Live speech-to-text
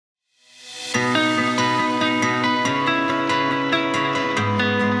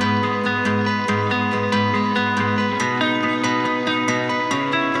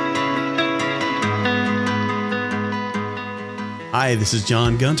Hi, this is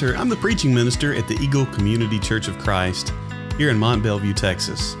John Gunter. I'm the preaching minister at the Eagle Community Church of Christ here in Mont Belvieu,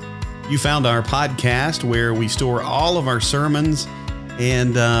 Texas. You found our podcast where we store all of our sermons,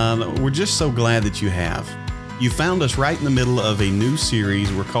 and we're just so glad that you have. You found us right in the middle of a new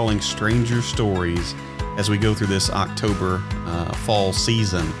series we're calling Stranger Stories as we go through this October fall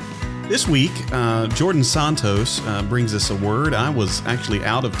season. This week, Jordan Santos brings us a word. I was actually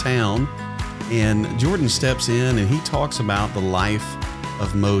out of town, and Jordan steps in and he talks about the life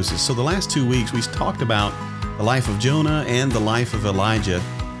of Moses. So the last 2 weeks, we talked about the life of Jonah and the life of Elijah,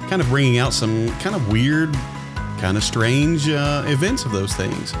 kind of bringing out some kind of weird, kind of strange events of those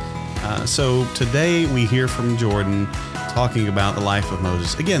things. So today we hear from Jordan talking about the life of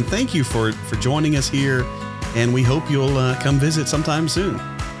Moses. Again, thank you for joining us here, and we hope you'll come visit sometime soon.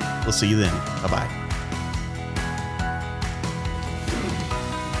 We'll see you then. Bye-bye.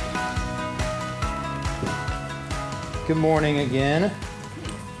 Good morning again.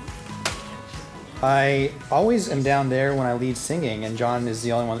 I always am down there when I lead singing, and John is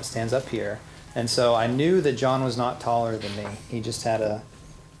the only one that stands up here. And so I knew that John was not taller than me. He just had a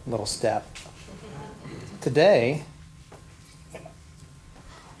little step. Today,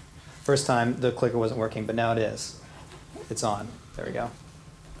 first time the clicker wasn't working, but now it is. It's on. There we go.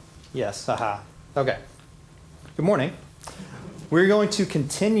 Yes, haha. Okay. Good morning. We're going to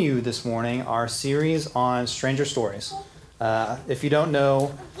continue this morning our series on Stranger Stories. If you don't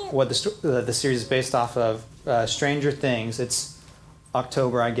know what the series is based off of, Stranger Things, it's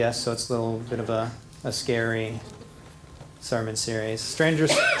October, I guess, so it's a little bit of a scary sermon series. Stranger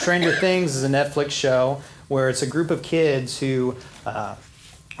Things is a Netflix show where it's a group of kids who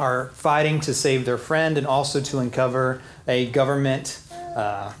are fighting to save their friend and also to uncover a government,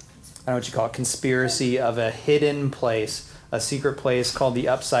 I don't know what you call it, conspiracy of a hidden place, a secret place called the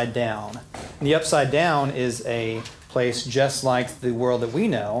Upside Down. And the Upside Down is a place just like the world that we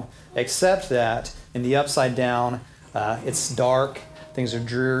know, except that in the Upside Down, it's dark, things are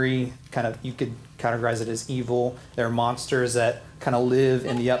dreary, you could categorize it as evil. There are monsters that kind of live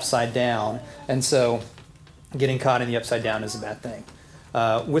in the Upside Down, and so getting caught in the Upside Down is a bad thing.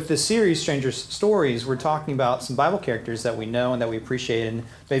 With this series, Stranger Stories, we're talking about some Bible characters that we know and that we appreciate and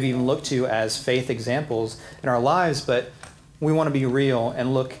maybe even look to as faith examples in our lives, but we want to be real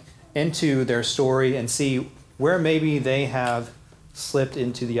and look into their story and see where maybe they have slipped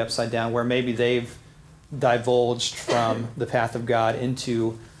into the Upside Down, where maybe they've divulged from the path of God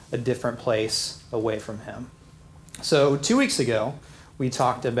into a different place away from Him. So 2 weeks ago, we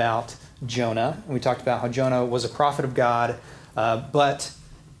talked about Jonah, and we talked about how Jonah was a prophet of God, but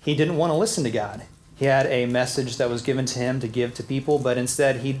he didn't want to listen to God. He had a message that was given to him to give to people, but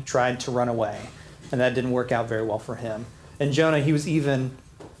instead he tried to run away, and that didn't work out very well for him. And Jonah, he was even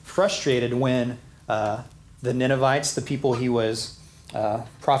frustrated when the Ninevites, the people he was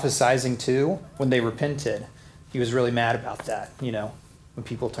prophesizing to, when they repented. He was really mad about that, when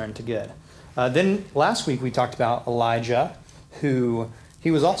people turned to good. Then last week we talked about Elijah, who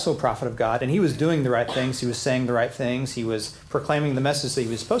he was also a prophet of God, and he was doing the right things. He was saying the right things. He was proclaiming the message that he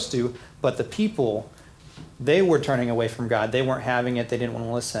was supposed to, but the people, they were turning away from God. They weren't having it. They didn't want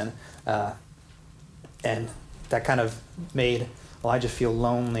to listen. And that kind of made Elijah feel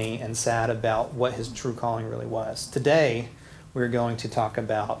lonely and sad about what his true calling really was. Today, we're going to talk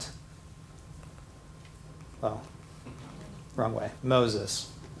about, Moses.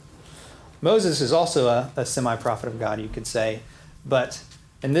 Moses is also a semi-prophet of God, you could say, but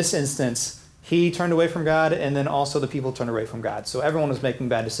in this instance, he turned away from God, and then also the people turned away from God. So everyone was making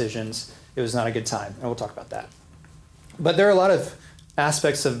bad decisions. It was not a good time, and we'll talk about that. But there are a lot of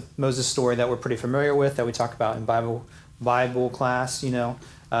aspects of Moses' story that we're pretty familiar with, that we talk about in Bible class.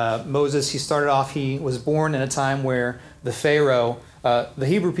 Moses, he was born in a time where the Pharaoh, the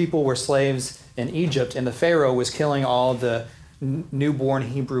Hebrew people were slaves in Egypt, and the Pharaoh was killing all the newborn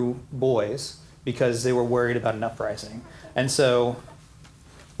Hebrew boys because they were worried about an uprising. And so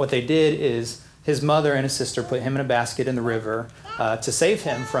what they did is his mother and his sister put him in a basket in the river to save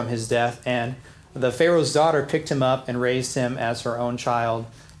him from his death, and the Pharaoh's daughter picked him up and raised him as her own child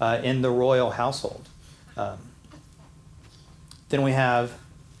in the royal household. Then we have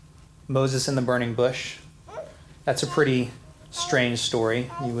Moses in the burning bush. That's a pretty strange story,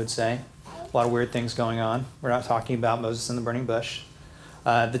 you would say. A lot of weird things going on. We're not talking about Moses in the burning bush.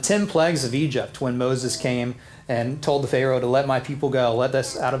 The 10 plagues of Egypt, when Moses came and told the Pharaoh to let my people go, let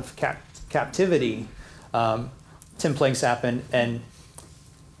us out of captivity. 10 plagues happened, and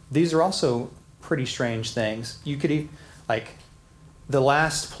these are also pretty strange things. You could, the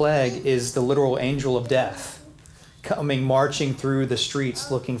last plague is the literal angel of death coming marching through the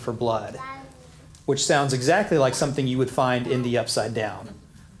streets looking for blood, which sounds exactly like something you would find in the Upside Down.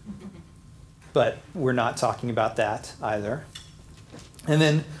 But we're not talking about that either. And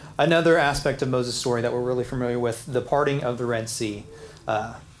then another aspect of Moses' story that we're really familiar with, the parting of the Red Sea.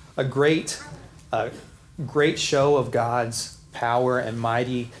 A great show of God's power and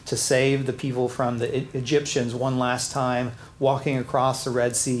mighty to save the people from the Egyptians one last time, walking across the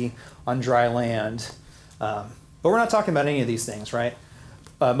Red Sea on dry land. But we're not talking about any of these things, right?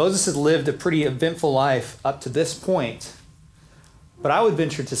 Moses had lived a pretty eventful life up to this point. But I would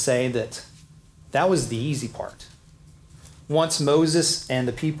venture to say that was the easy part. Once Moses and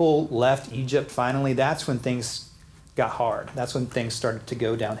the people left Egypt finally, that's when things got hard. That's when things started to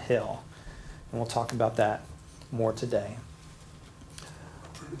go downhill. And we'll talk about that more today.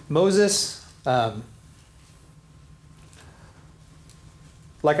 Moses,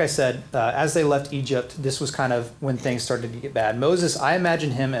 like I said, as they left Egypt, this was kind of when things started to get bad. Moses, I imagine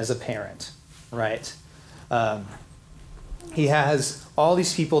him as a parent, right? He has all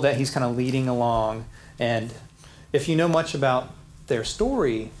these people that he's kind of leading along. And if you know much about their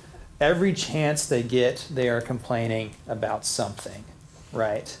story, every chance they get, they are complaining about something,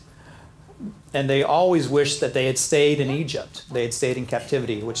 right? And they always wish that they had stayed in Egypt. They had stayed in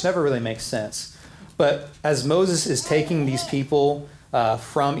captivity, which never really makes sense. But as Moses is taking these people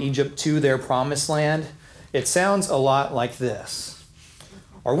from Egypt to their promised land, it sounds a lot like this.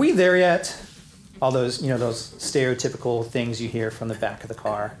 Are we there yet? All those, those stereotypical things you hear from the back of the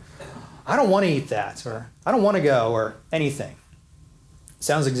car. I don't want to eat that, or I don't want to go, or anything.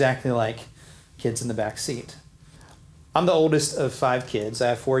 Sounds exactly like kids in the back seat. I'm the oldest of 5 kids. I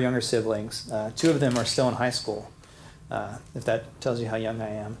have 4 younger siblings. 2 of them are still in high school, if that tells you how young I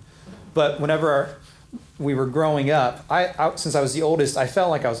am. But whenever we were growing up, since I was the oldest, I felt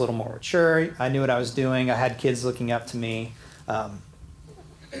like I was a little more mature. I knew what I was doing. I had kids looking up to me. And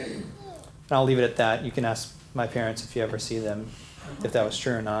I'll leave it at that. You can ask my parents if you ever see them, if that was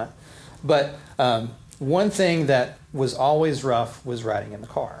true or not. But one thing that was always rough was riding in the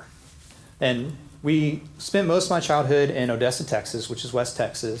car. And we spent most of my childhood in Odessa, Texas, which is West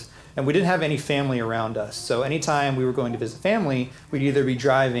Texas, and we didn't have any family around us. So anytime we were going to visit family, we'd either be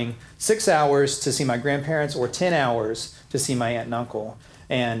driving 6 hours to see my grandparents or 10 hours to see my aunt and uncle.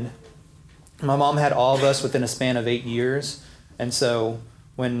 And my mom had all of us within a span of 8 years. And so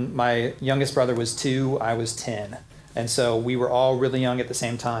when my youngest brother was 2, I was 10. And so we were all really young at the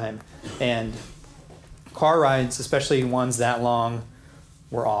same time. And car rides, especially ones that long,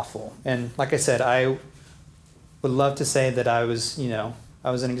 were awful. And like I said, I would love to say that I was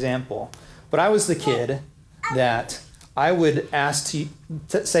an example. But I was the kid that I would ask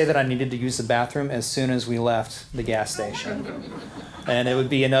to say that I needed to use the bathroom as soon as we left the gas station. And it would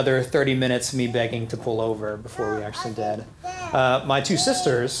be another 30 minutes of me begging to pull over before we actually did. My 2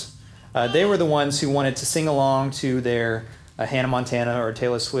 sisters, they were the ones who wanted to sing along to their Hannah Montana or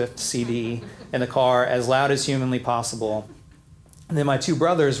Taylor Swift CD in the car as loud as humanly possible. And then my 2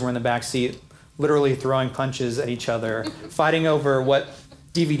 brothers were in the back seat, literally throwing punches at each other, fighting over what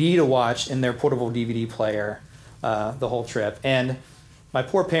DVD to watch in their portable DVD player the whole trip. And my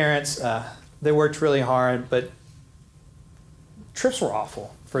poor parents, they worked really hard, but trips were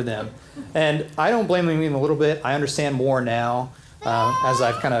awful for them. And I don't blame them even a little bit. I understand more now as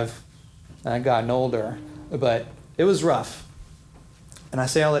I've kind of gotten older, but it was rough. And I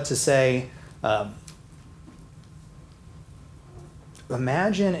say all that to say,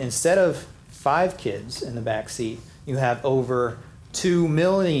 imagine instead of 5 kids in the back seat, you have over 2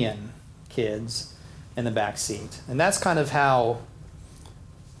 million kids in the back seat. And that's kind of how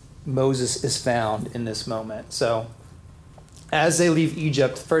Moses is found in this moment. So as they leave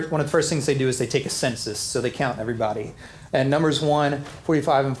Egypt, one of the first things they do is they take a census, so they count everybody. And Numbers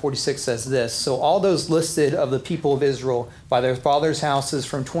 1:45 and 46 says this: "So all those listed of the people of Israel by their fathers' houses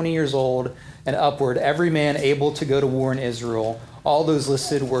from 20 years old and upward, every man able to go to war in Israel, all those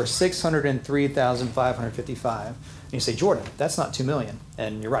listed were 603,555. And you say, Jordan, that's not 2 million.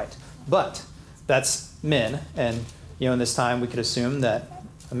 And you're right. But that's men. And, in this time we could assume that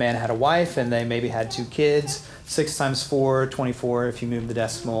a man had a wife and they maybe had 2 kids. 6 times 4, 24, if you move the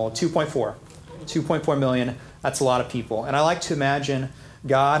decimal, 2.4 million. That's a lot of people. And I like to imagine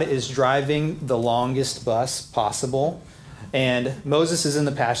God is driving the longest bus possible. And Moses is in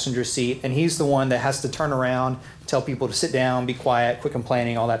the passenger seat, and he's the one that has to turn around, tell people to sit down, be quiet, quit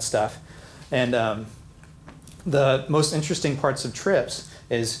complaining, all that stuff. And the most interesting parts of trips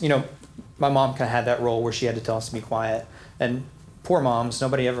is, my mom kind of had that role where she had to tell us to be quiet. And poor moms,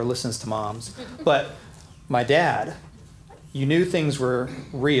 nobody ever listens to moms. But my dad, you knew things were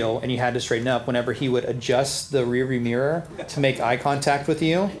real, and you had to straighten up whenever he would adjust the rearview mirror to make eye contact with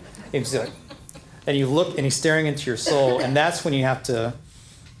you. It was like, and you look, and he's staring into your soul, and that's when you have to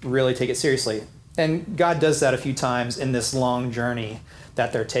really take it seriously. And God does that a few times in this long journey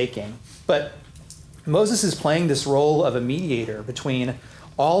that they're taking. But Moses is playing this role of a mediator between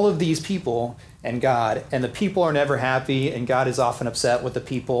all of these people and God, and the people are never happy, and God is often upset with the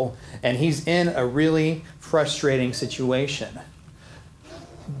people, and he's in a really frustrating situation.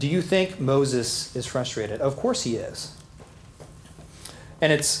 Do you think Moses is frustrated? Of course he is.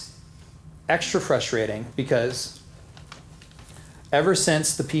 And it's extra frustrating because ever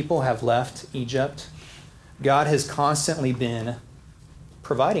since the people have left Egypt, God has constantly been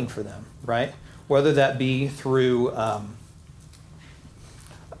providing for them, right? Whether that be through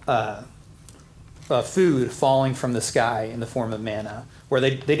food falling from the sky in the form of manna, where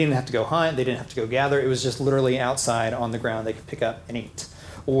they didn't have to go hunt, they didn't have to go gather. It was just literally outside on the ground they could pick up and eat.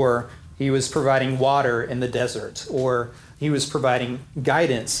 Or he was providing water in the desert, or he was providing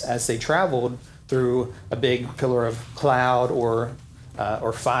guidance as they traveled through a big pillar of cloud or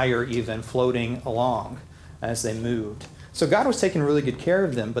fire even floating along as they moved. So God was taking really good care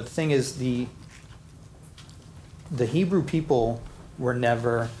of them. But the thing is, the Hebrew people were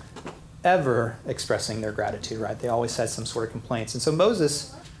never, ever expressing their gratitude, right? They always had some sort of complaints. And so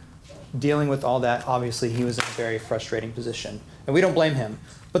Moses, dealing with all that, obviously he was in a very frustrating position. And we don't blame him.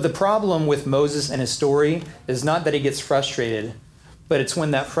 But the problem with Moses and his story is not that he gets frustrated, but it's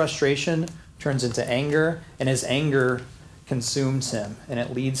when that frustration turns into anger, and his anger consumes him, and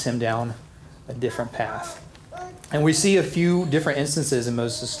it leads him down a different path. And we see a few different instances in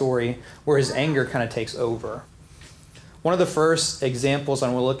Moses' story where his anger kind of takes over. One of the first examples I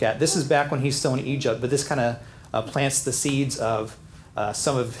want to look at, this is back when he's still in Egypt, but this kind of plants the seeds of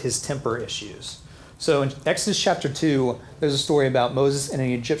some of his temper issues. So in Exodus chapter 2, there's a story about Moses and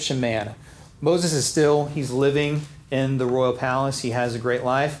an Egyptian man. Moses he's living in the royal palace. He has a great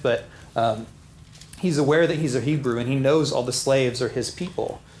life, but he's aware that he's a Hebrew, and he knows all the slaves are his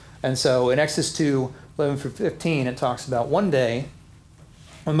people. And so in Exodus 2, 11 through 15, it talks about one day,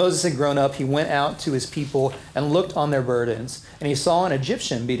 when Moses had grown up, he went out to his people and looked on their burdens, and he saw an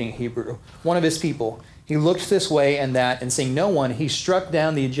Egyptian beating a Hebrew, one of his people. He looked this way and that, and seeing no one, he struck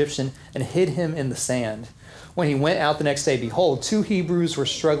down the Egyptian and hid him in the sand. When he went out the next day, behold, 2 Hebrews were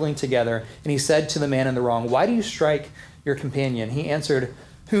struggling together, and he said to the man in the wrong, "Why do you strike your companion?" He answered,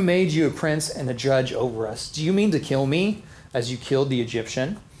 "Who made you a prince and a judge over us? Do you mean to kill me, as you killed the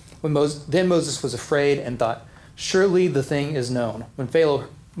Egyptian?" Then Moses was afraid and thought, "Surely the thing is known."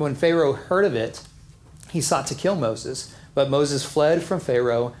 When Pharaoh heard of it, he sought to kill Moses. But Moses fled from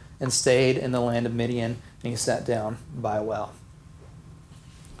Pharaoh and stayed in the land of Midian, and he sat down by a well.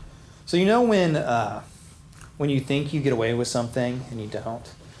 So you know when you think you get away with something and you don't?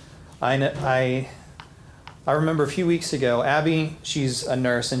 I remember a few weeks ago, Abby, she's a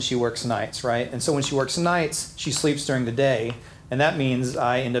nurse and she works nights, right? And so when she works nights, she sleeps during the day, and that means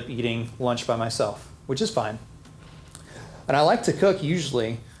I end up eating lunch by myself, which is fine. And I like to cook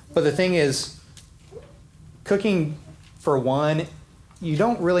usually, but the thing is, cooking, for one, you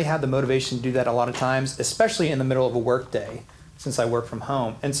don't really have the motivation to do that a lot of times, especially in the middle of a work day, since I work from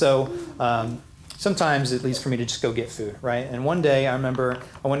home. And so sometimes it leads for me to just go get food, right? And one day I remember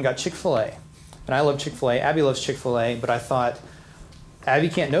I went and got Chick-fil-A. And I love Chick-fil-A. Abby loves Chick-fil-A, but I thought, Abby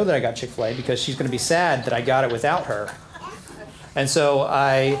can't know that I got Chick-fil-A because she's going to be sad that I got it without her. And so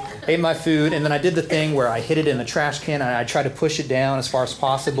I ate my food, and then I did the thing where I hid it in the trash can, and I tried to push it down as far as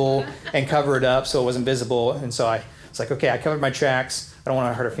possible and cover it up so it wasn't visible. And so I was like, okay, I covered my tracks. I don't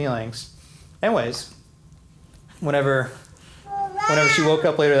want to hurt her feelings. Anyways, whenever she woke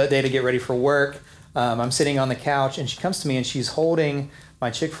up later that day to get ready for work, I'm sitting on the couch, and she comes to me, and she's holding my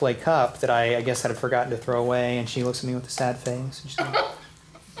Chick-fil-A cup that I guess had forgotten to throw away, and she looks at me with a sad face. And she's like,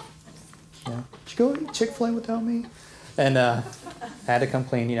 "Did you go eat Chick-fil-A without me?" And I had to come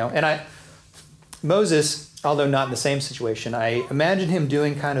clean, And Moses, although not in the same situation, I imagine him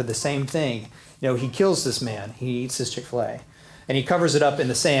doing kind of the same thing. He kills this man. He eats his Chick-fil-A. And he covers it up in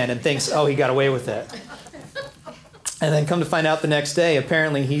the sand and thinks, oh, he got away with it. And then come to find out the next day,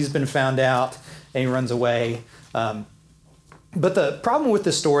 apparently he's been found out and he runs away. But the problem with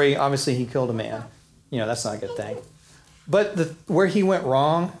this story, obviously he killed a man. That's not a good thing. But where he went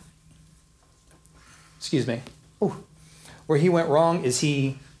wrong, where he went wrong is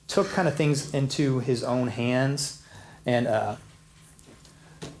he took kind of things into his own hands. And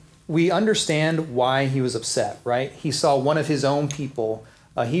we understand why he was upset, right? He saw one of his own people,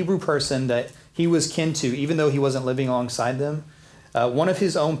 a Hebrew person that he was kin to, even though he wasn't living alongside them. One of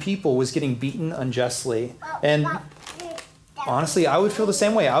his own people was getting beaten unjustly. And honestly, I would feel the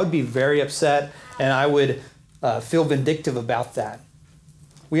same way. I would be very upset, and I would feel vindictive about that.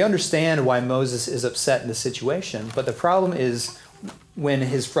 we understand why Moses is upset in this situation, but the problem is when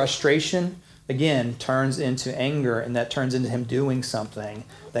his frustration, again, turns into anger, and that turns into him doing something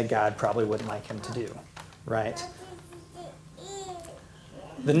that God probably wouldn't like him to do, right?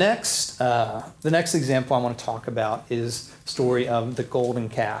 The next example I want to talk about is the story of the golden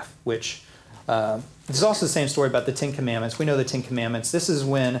calf, which there's also the same story about the Ten Commandments. We know the Ten Commandments. This is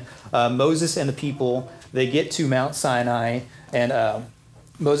when Moses and the people, they get to Mount Sinai, and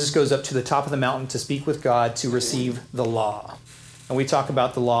Moses goes up to the top of the mountain to speak with God to receive the law. And we talk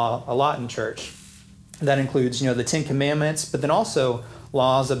about the law a lot in church. That includes, the Ten Commandments, but then also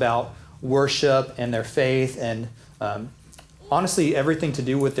laws about worship and their faith and honestly everything to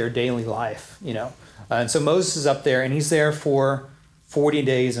do with their daily life, And so Moses is up there, and he's there for 40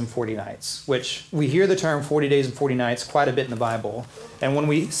 days and 40 nights, which we hear the term 40 days and 40 nights quite a bit in the Bible. And when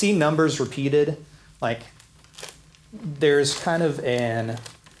we see numbers repeated, there's kind of I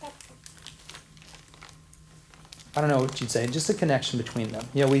don't know what you'd say, just a connection between them.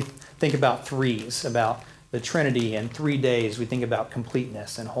 We think about threes, about the Trinity, and 3 days. We think about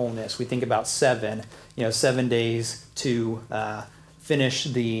completeness and wholeness. We think about 7, 7 days to finish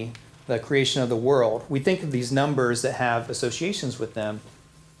the creation of the world. We think of these numbers that have associations with them.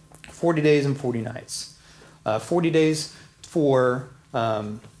 40 days and 40 nights. 40 days for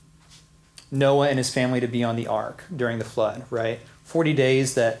Noah and his family to be on the ark during the flood, right? 40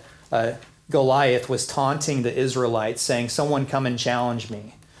 days that Goliath was taunting the Israelites, saying, "Someone come and challenge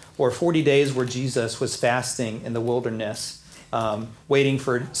me." Or 40 days where Jesus was fasting in the wilderness, waiting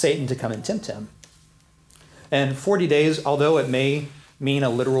for Satan to come and tempt him. And 40 days, although it may mean a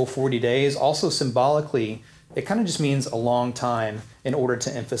literal 40 days, also symbolically, it kind of just means a long time in order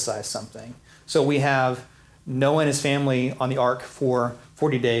to emphasize something. So we have Noah and his family on the ark for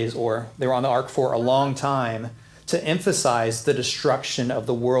 40 days, or they were on the ark for a long time, to emphasize the destruction of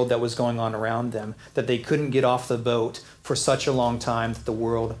the world that was going on around them, that they couldn't get off the boat for such a long time that the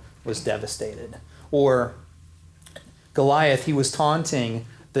world was devastated. Or Goliath, he was taunting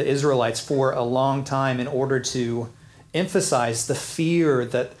the Israelites for a long time in order to emphasize the fear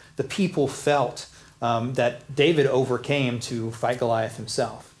that the people felt that David overcame to fight Goliath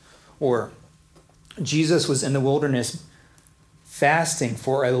himself. Or Jesus was in the wilderness fasting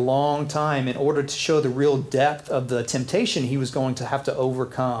for a long time in order to show the real depth of the temptation he was going to have to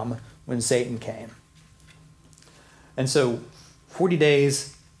overcome when Satan came. And so 40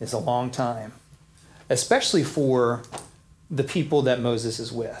 days is a long time, especially for the people that Moses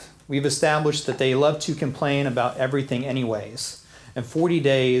is with. We've established that they love to complain about everything anyways. And 40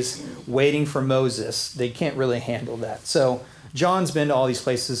 days waiting for Moses, they can't really handle that. So John's been to all these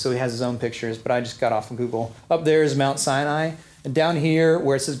places, so he has his own pictures, but I just got off of Google. Up there is Mount Sinai. And down here,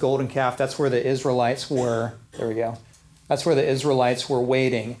 where it says golden calf, that's where the Israelites were. There we go. That's where the Israelites were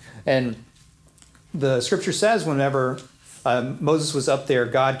waiting. And the scripture says whenever Moses was up there,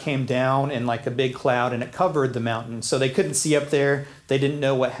 God came down in like a big cloud, and it covered the mountain. So they couldn't see up there. They didn't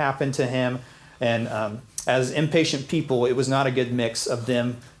know what happened to him. And as impatient people, it was not a good mix of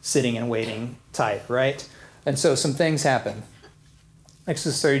them sitting and waiting tight, right? And so some things happened.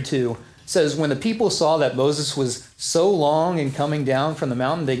 Exodus 32 says, when the people saw that Moses was so long in coming down from the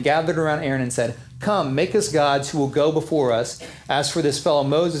mountain, they gathered around Aaron and said, "Come, make us gods who will go before us. As for this fellow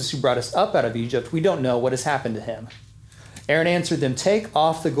Moses who brought us up out of Egypt, we don't know what has happened to him." Aaron answered them, "Take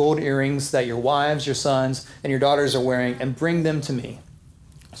off the gold earrings that your wives, your sons, and your daughters are wearing, and bring them to me."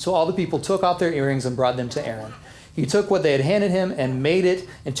 So all the people took off their earrings and brought them to Aaron. He took what they had handed him and made it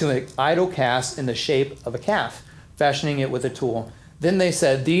into an idol cast in the shape of a calf, fashioning it with a tool. Then they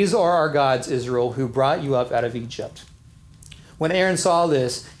said, "These are our gods, Israel, who brought you up out of Egypt." When Aaron saw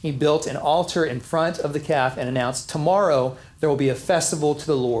this, he built an altar in front of the calf and announced, "Tomorrow there will be a festival to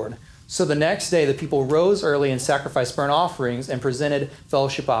the Lord." So the next day the people rose early and sacrificed burnt offerings and presented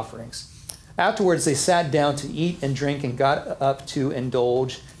fellowship offerings. Afterwards they sat down to eat and drink and got up to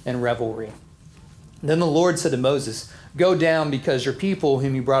indulge in revelry. Then the Lord said to Moses, "Go down, because your people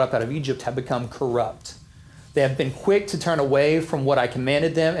whom you brought up out of Egypt have become corrupt. They have been quick to turn away from what I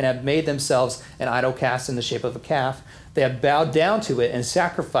commanded them and have made themselves an idol cast in the shape of a calf. They have bowed down to it and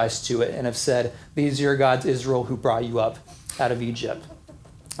sacrificed to it and have said, 'These are your gods, Israel, who brought you up out of Egypt.'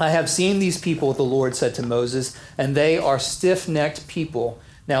 I have seen these people," the Lord said to Moses, "and they are stiff-necked people.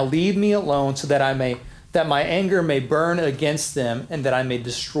 Now leave me alone so that my anger may burn against them and that I may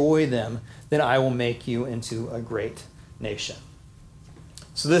destroy them. Then I will make you into a great nation."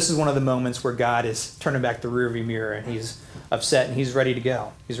 So this is one of the moments where God is turning back the rearview mirror, and he's upset and he's ready to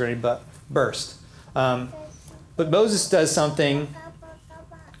go. He's ready to burst. But Moses does something.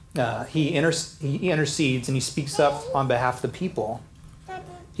 He intercedes and he speaks up on behalf of the people.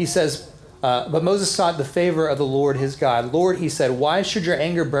 He says, but Moses sought the favor of the Lord his God. Lord, he said, why should your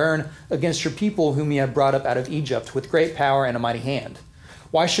anger burn against your people whom you have brought up out of Egypt with great power and a mighty hand?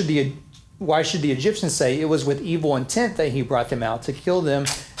 Why should the Egyptians say it was with evil intent that he brought them out to kill them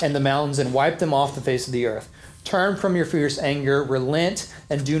in the mountains and wipe them off the face of the earth? Turn from your fierce anger, relent,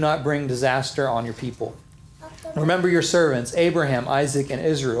 and do not bring disaster on your people. Remember your servants, Abraham, Isaac, and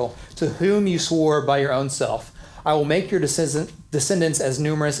Israel, to whom you swore by your own self. I will make your descendants as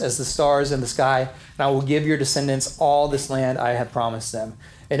numerous as the stars in the sky, and I will give your descendants all this land I have promised them,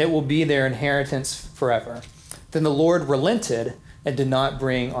 and it will be their inheritance forever. Then the Lord relented and did not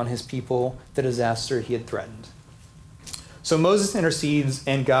bring on his people the disaster he had threatened. So Moses intercedes,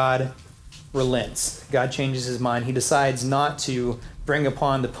 and God relents. God changes his mind. He decides not to bring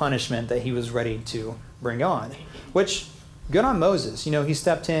upon the punishment that he was ready to bring on, which, good on Moses. He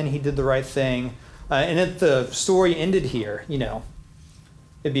stepped in, he did the right thing. And if the story ended here,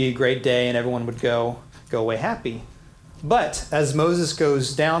 it'd be a great day and everyone would go away happy. But as Moses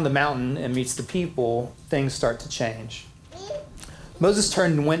goes down the mountain and meets the people, things start to change. Moses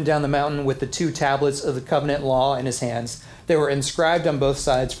turned and went down the mountain with the 2 tablets of the covenant law in his hands. They were inscribed on both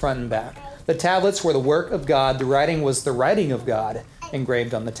sides, front and back. The tablets were the work of God. The writing was the writing of God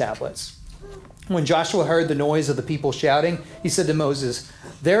engraved on the tablets. When Joshua heard the noise of the people shouting, he said to Moses,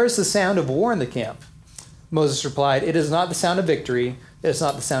 there is the sound of war in the camp. Moses replied, it is not the sound of victory. It is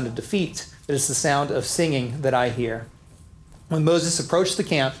not the sound of defeat. It is the sound of singing that I hear. When Moses approached the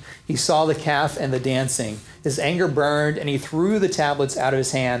camp, he saw the calf and the dancing. His anger burned, and he threw the tablets out of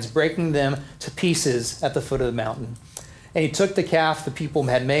his hands, breaking them to pieces at the foot of the mountain. And he took the calf the people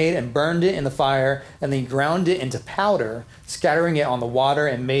had made and burned it in the fire, and then ground it into powder, scattering it on the water,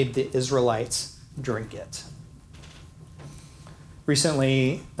 and made the Israelites drink it.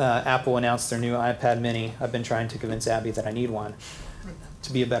 Recently, Apple announced their new iPad mini. I've been trying to convince Abby that I need one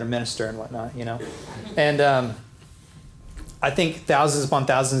to be a better minister and whatnot, And I think thousands upon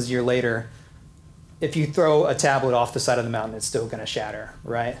thousands of years later, if you throw a tablet off the side of the mountain, it's still going to shatter,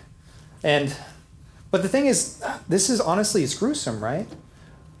 right? But the thing is, this is honestly, it's gruesome, right?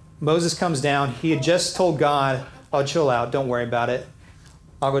 Moses comes down. He had just told God, "Oh, chill out. Don't worry about it.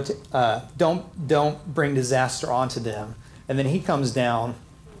 I'll go. Don't bring disaster onto them." And then he comes down,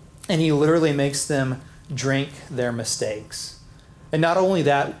 and he literally makes them drink their mistakes. And not only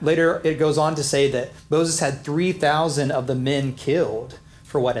that, later it goes on to say that Moses had 3,000 of the men killed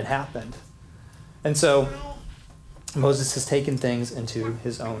for what had happened. And so Moses has taken things into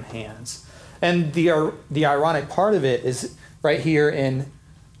his own hands. And the ironic part of it is right here in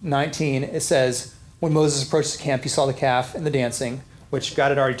 19, it says, when Moses approached the camp, he saw the calf and the dancing, which God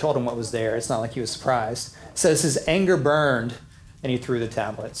had already told him what was there. It's not like he was surprised. It says his anger burned and he threw the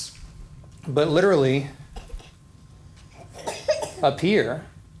tablets. But literally, up here,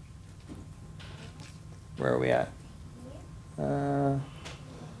 where are we at?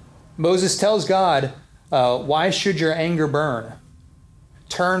 Moses tells God, why should your anger burn?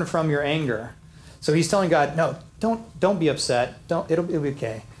 Turn from your anger. So he's telling God, no, don't be upset. It'll be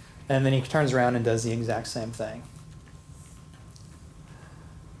okay. And then he turns around and does the exact same thing.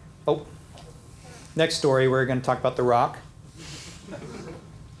 Oh, next story, we're going to talk about the rock.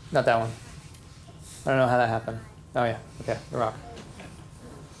 Not that one. I don't know how that happened. Oh yeah, okay, the rock.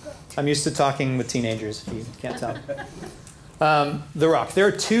 I'm used to talking with teenagers, if you can't tell. The rock. There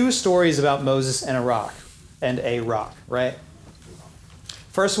are two stories about Moses and a rock, right?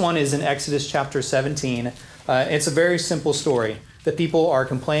 First one is in Exodus chapter 17. It's a very simple story. The people are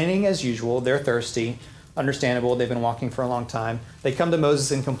complaining as usual. They're thirsty. Understandable. They've been walking for a long time. They come to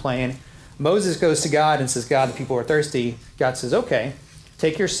Moses and complain. Moses goes to God and says, God, the people are thirsty. God says, okay,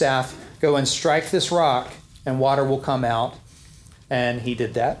 take your staff, go and strike this rock, and water will come out. And he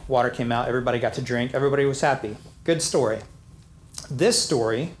did that. Water came out. Everybody got to drink. Everybody was happy. Good story. This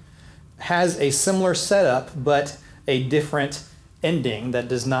story has a similar setup, but a different ending that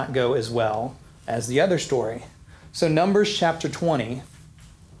does not go as well as the other story. So Numbers chapter 20,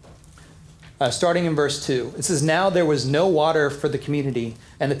 starting in verse 2, it says, Now there was no water for the community,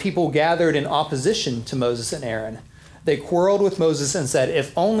 and the people gathered in opposition to Moses and Aaron. They quarreled with Moses and said,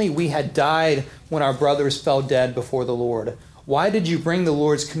 If only we had died when our brothers fell dead before the Lord. Why did you bring the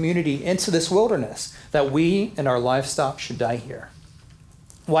Lord's community into this wilderness, that we and our livestock should die here?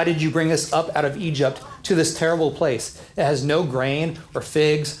 Why did you bring us up out of Egypt to this terrible place? It has no grain or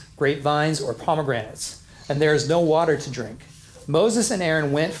figs, grapevines, or pomegranates, and there is no water to drink. Moses and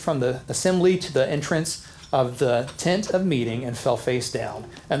Aaron went from the assembly to the entrance of the tent of meeting and fell face down,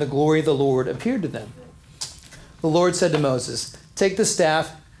 and the glory of the Lord appeared to them. The Lord said to Moses, Take the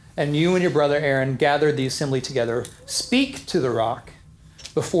staff, and you and your brother Aaron gather the assembly together. Speak to the rock,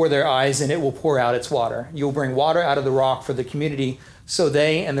 before their eyes, and it will pour out its water. You will bring water out of the rock for the community so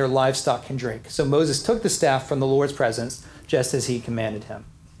they and their livestock can drink. So Moses took the staff from the Lord's presence, just as he commanded him.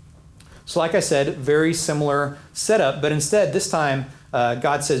 So like I said, very similar setup, but instead this time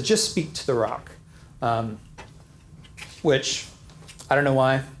God says, just speak to the rock, which I don't know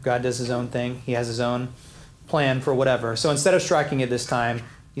why. God does his own thing. He has his own plan for whatever. So instead of striking it this time,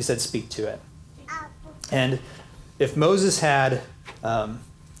 he said, speak to it. And if Moses had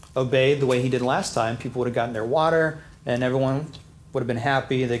obeyed the way he did last time, people would have gotten their water and everyone would have been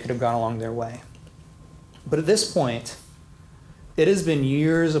happy. They could have gone along their way. But at this point, it has been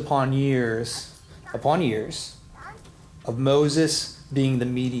years upon years of Moses being the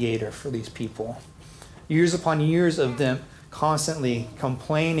mediator for these people. Years upon years of them constantly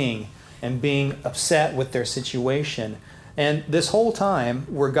complaining and being upset with their situation. And this whole time,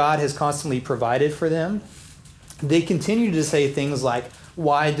 where God has constantly provided for them, they continue to say things like,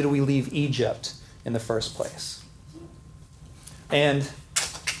 why did we leave Egypt in the first place? And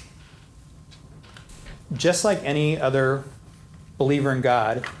just like any other believer in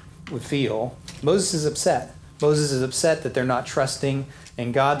God would feel, Moses is upset. Moses is upset that they're not trusting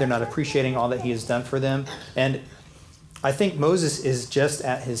in God. They're not appreciating all that he has done for them. And I think Moses is just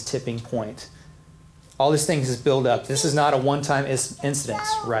at his tipping point. All these things has built up. This is not a one-time incident,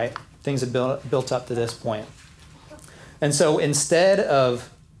 right? Things have built up to this point. And so instead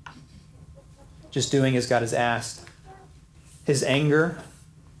of just doing as God has asked, his anger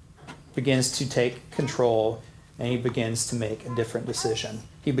begins to take control, and he begins to make a different decision.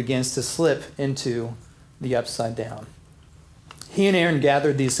 He begins to slip into the upside down. He and Aaron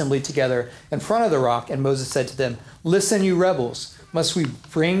gathered the assembly together in front of the rock, and Moses said to them, "Listen, you rebels, must we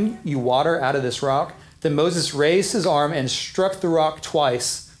bring you water out of this rock?" Then Moses raised his arm and struck the rock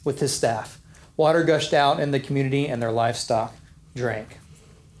twice with his staff. Water gushed out, and the community and their livestock drank.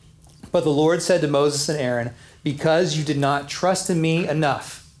 But the Lord said to Moses and Aaron, "Because you did not trust in me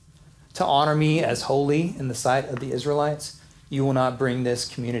enough to honor me as holy in the sight of the Israelites, you will not bring this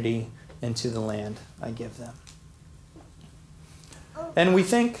community into the land I give them." And we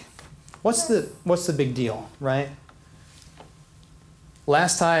think, what's the big deal, right?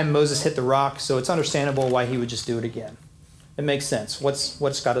 Last time Moses hit the rock, so it's understandable why he would just do it again. It makes sense.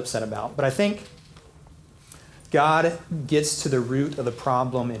 What's God upset about? But I think God gets to the root of the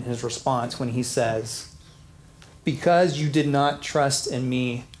problem in his response when he says, "Because you did not trust in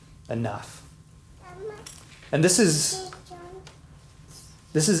me enough." And this is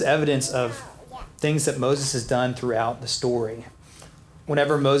evidence of things that Moses has done throughout the story.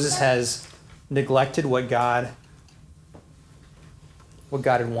 Whenever Moses has neglected what God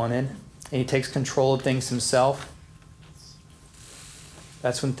had wanted, and he takes control of things himself,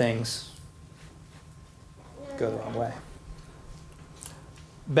 that's when things go the wrong way.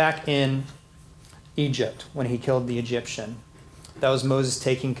 Back in Egypt, when he killed the Egyptian, that was Moses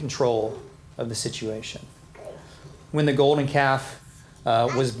taking control of the situation. When the golden calf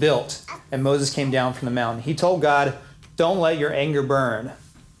was built and Moses came down from the mountain, he told God, "Don't let your anger burn."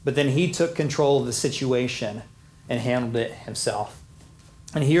 But then he took control of the situation and handled it himself.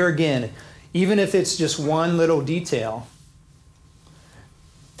 And here again, even if it's just one little detail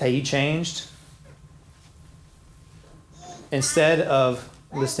that he changed, instead of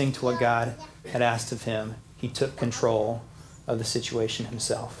listening to what God had asked of him, he took control of the situation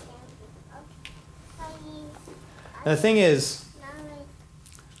himself. And the thing is,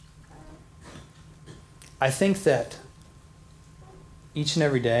 I think that each and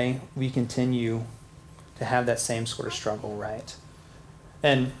every day we continue to have that same sort of struggle, right?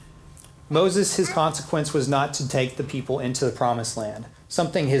 And Moses, his consequence was not to take the people into the promised land,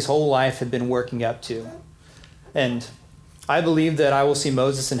 something his whole life had been working up to. And I believe that I will see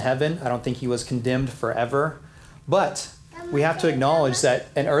Moses in heaven. I don't think he was condemned forever. But we have to acknowledge that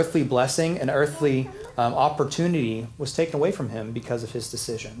an earthly blessing, an earthly opportunity was taken away from him because of his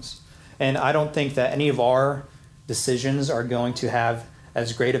decisions. And I don't think that any of our decisions are going to have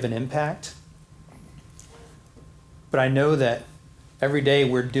as great of an impact. But I know that every day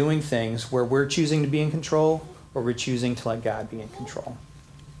we're doing things where we're choosing to be in control or we're choosing to let God be in control.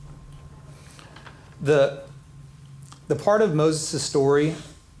 The part of Moses' story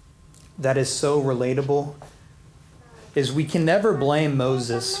that is so relatable is we can never blame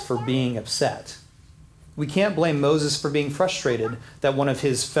Moses for being upset. We can't blame Moses for being frustrated that one of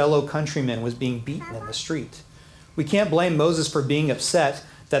his fellow countrymen was being beaten in the street. We can't blame Moses for being upset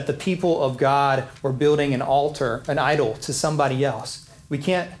that the people of God were building an altar, an idol to somebody else. We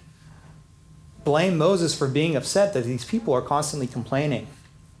can't blame Moses for being upset that these people are constantly complaining.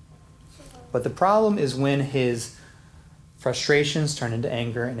 But the problem is when his Frustrations turn into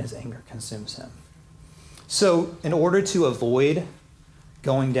anger, and his anger consumes him. So in order to avoid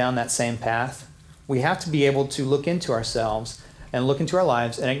going down that same path, we have to be able to look into ourselves and look into our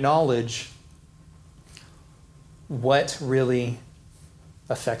lives and acknowledge what really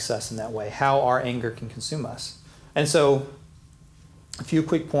affects us in that way, how our anger can consume us. And so a few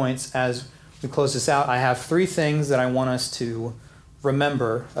quick points as we close this out. I have 3 things that I want us to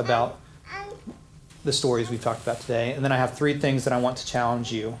remember about the stories we've talked about today. And then I have 3 things that I want to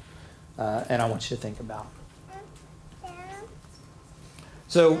challenge you and I want you to think about.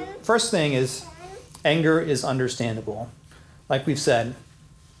 So first thing is, anger is understandable. Like we've said,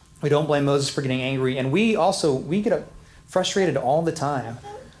 we don't blame Moses for getting angry. And we get frustrated all the time,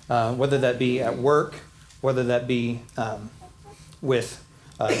 whether that be at work, whether that be with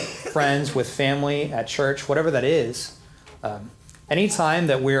friends, with family, at church, whatever that is. Anytime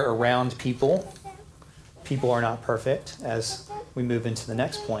that we're around people are not perfect, as we move into the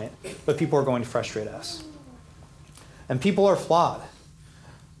next point, but people are going to frustrate us. And people are flawed.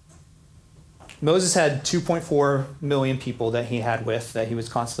 Moses had 2.4 million people that he was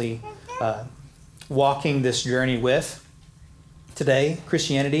constantly walking this journey with. Today,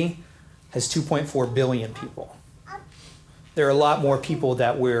 Christianity has 2.4 billion people. There are a lot more people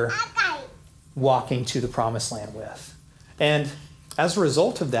that we're walking to the promised land with. And as a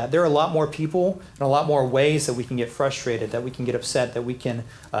result of that, there are a lot more people and a lot more ways that we can get frustrated, that we can get upset, that we can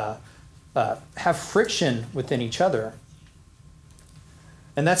have friction within each other.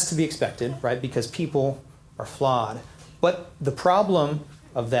 And that's to be expected, right? Because people are flawed. But the problem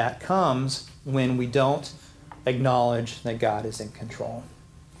of that comes when we don't acknowledge that God is in control.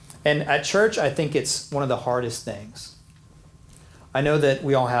 And at church, I think it's one of the hardest things. I know that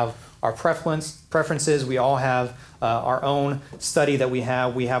we all have our preferences. We all have our own study that we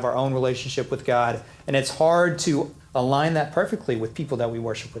have. We have our own relationship with God. And it's hard to align that perfectly with people that we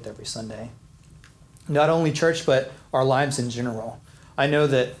worship with every Sunday. Not only church, but our lives in general. I know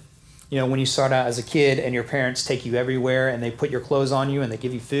that, when you start out as a kid and your parents take you everywhere and they put your clothes on you and they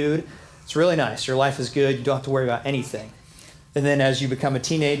give you food, it's really nice. Your life is good. You don't have to worry about anything. And then as you become a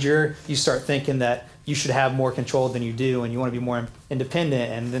teenager, you start thinking that you should have more control than you do and you want to be more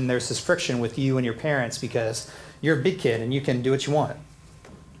independent. And then there's this friction with you and your parents because you're a big kid and you can do what you want.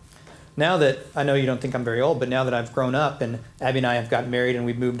 Now that, I know you don't think I'm very old, but now that I've grown up and Abby and I have gotten married and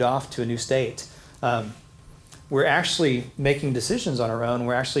we've moved off to a new state, we're actually making decisions on our own.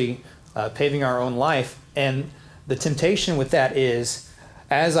 We're actually paving our own life. And the temptation with that is,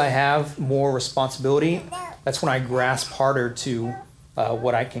 as I have more responsibility, that's when I grasp harder to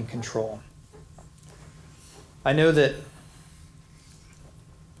what I can control. I know that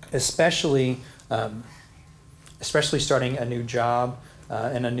especially starting a new job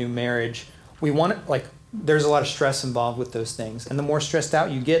and a new marriage, there's a lot of stress involved with those things. And the more stressed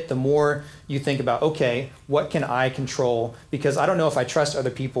out you get, the more you think about, okay, what can I control? Because I don't know if I trust other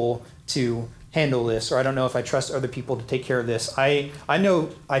people to handle this, or I don't know if I trust other people to take care of this. I know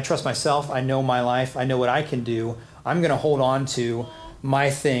I trust myself. I know my life. I know what I can do. I'm going to hold on to my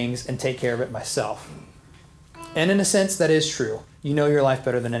things and take care of it myself. And in a sense, that is true. You know your life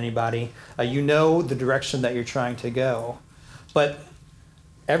better than anybody. You know the direction that you're trying to go. But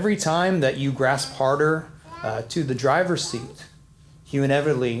every time that you grasp harder to the driver's seat, you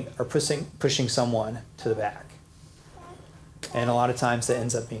inevitably are pushing someone to the back. And a lot of times that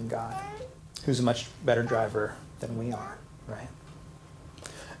ends up being God, who's a much better driver than we are, right?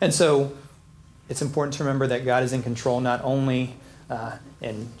 And so it's important to remember that God is in control not only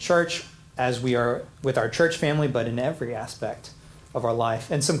in church as we are with our church family, but in every aspect of our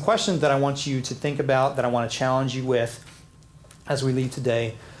life. And some questions that I want you to think about, that I want to challenge you with as we leave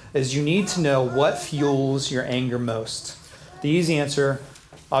today, is you need to know what fuels your anger most. The easy answer,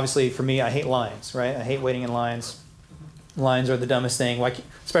 obviously for me, I hate lines, right? I hate waiting in lines. Lines are the dumbest thing,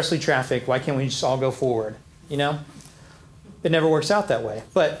 especially traffic. Why can't we just all go forward? It never works out that way.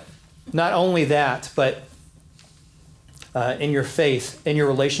 But not only that, but in your faith, in your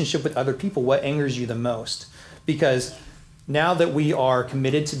relationship with other people, what angers you the most? Because now that we are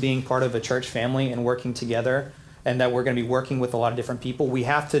committed to being part of a church family and working together, and that we're going to be working with a lot of different people, we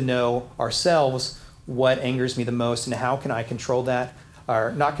have to know ourselves what angers me the most and how can I control that,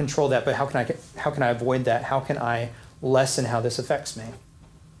 or not control that, but how can I avoid that? How can I lessen how this affects me?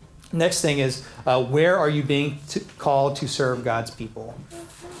 Next thing is, where are you being called to serve God's people?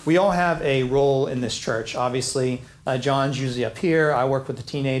 We all have a role in this church. Obviously, John's usually up here. I work with the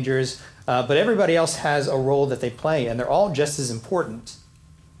teenagers, but everybody else has a role that they play, and they're all just as important.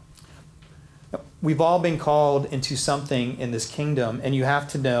 We've all been called into something in this kingdom, and you have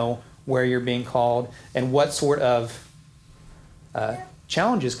to know where you're being called and what sort of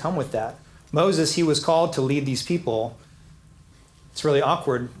challenges come with that. Moses, he was called to lead these people. It's really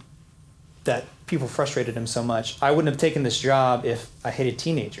awkward that people frustrated him so much. I wouldn't have taken this job if I hated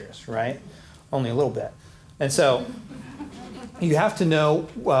teenagers, right? Only a little bit. And so you have to know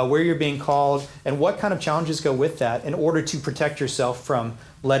where you're being called and what kind of challenges go with that in order to protect yourself from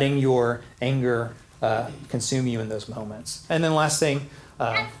letting your anger consume you in those moments. And then last thing,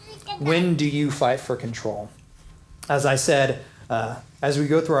 when do you fight for control? As I said, as we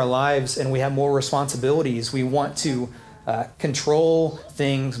go through our lives and we have more responsibilities, we want to control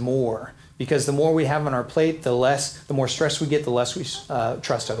things more. Because the more we have on our plate, the more stress we get, the less we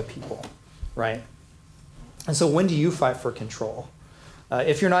trust other people, right? And so when do you fight for control?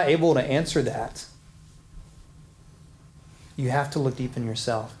 If you're not able to answer that, you have to look deep in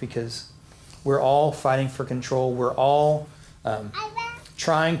yourself, because we're all fighting for control. We're all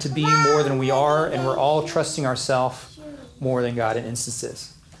trying to be more than we are, and we're all trusting ourselves more than God in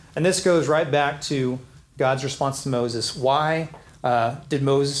instances. And this goes right back to God's response to Moses. Why did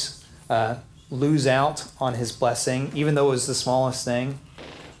Moses lose out on his blessing, even though it was the smallest thing?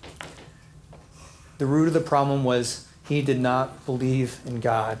 The root of the problem was he did not believe in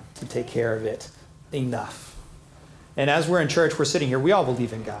God to take care of it enough. And as we're in church, we're sitting here, we all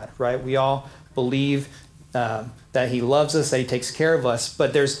believe in God, right? We all believe that he loves us, that he takes care of us.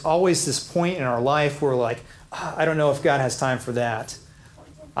 But there's always this point in our life where we're like, I don't know if God has time for that.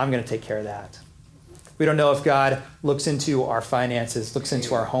 I'm going to take care of that. We don't know if God looks into our finances, looks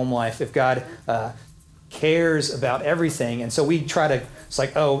into our home life, if God cares about everything. And so we try to, it's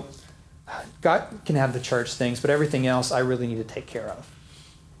like, oh, God can have the church things, but everything else I really need to take care of.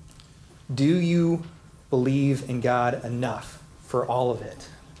 Do you believe in God enough for all of it?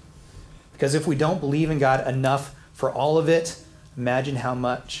 Because if we don't believe in God enough for all of it, imagine how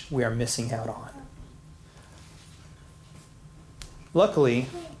much we are missing out on. Luckily,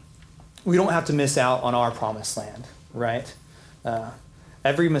 we don't have to miss out on our promised land, right?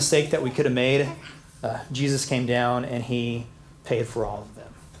 Every mistake that we could have made, Jesus came down and he paid for all of them.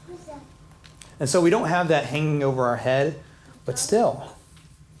 And so we don't have that hanging over our head, but still,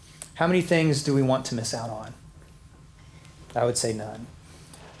 how many things do we want to miss out on? I would say none.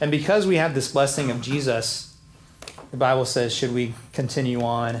 And because we have this blessing of Jesus, the Bible says, should we continue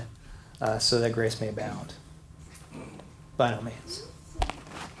on so that grace may abound? By no means.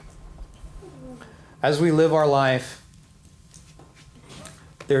 As we live our life,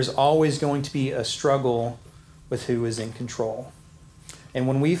 there's always going to be a struggle with who is in control. And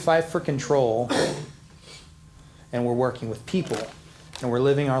when we fight for control, and we're working with people, and we're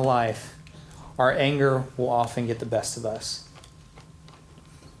living our life, our anger will often get the best of us.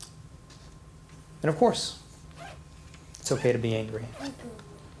 And of course, it's okay to be angry.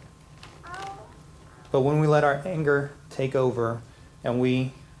 But when we let our anger take over and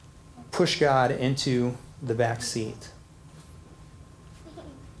we push God into the back seat,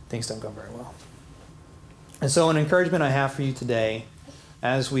 things don't go very well. And so an encouragement I have for you today,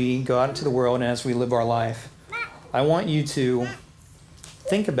 as we go out into the world and as we live our life, I want you to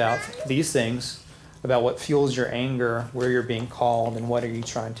think about these things, about what fuels your anger, where you're being called, and what are you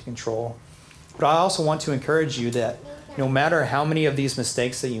trying to control. But I also want to encourage you that no matter how many of these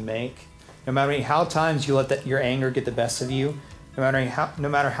mistakes that you make, no matter how times you let your anger get the best of you, no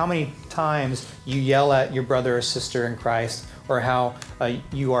matter how many times you yell at your brother or sister in Christ, or how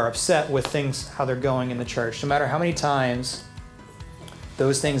you are upset with things, how they're going in the church, no matter how many times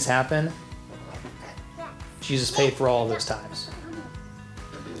those things happen, Jesus paid for all of those times.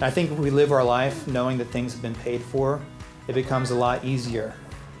 And I think if we live our life knowing that things have been paid for, it becomes a lot easier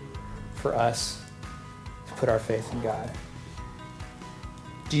for us to put our faith in God.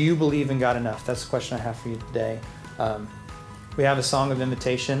 Do you believe in God enough? That's the question I have for you today. We have a song of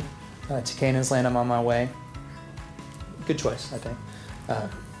invitation to Canaan's land, I'm on my way. Good choice, I think.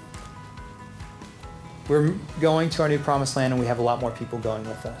 We're going to our new promised land, and we have a lot more people going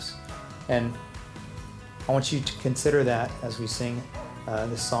with us. And I want you to consider that as we sing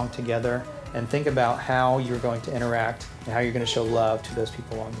this song together, and think about how you're going to interact and how you're going to show love to those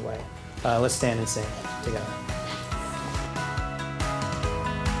people along the way. Let's stand and sing together.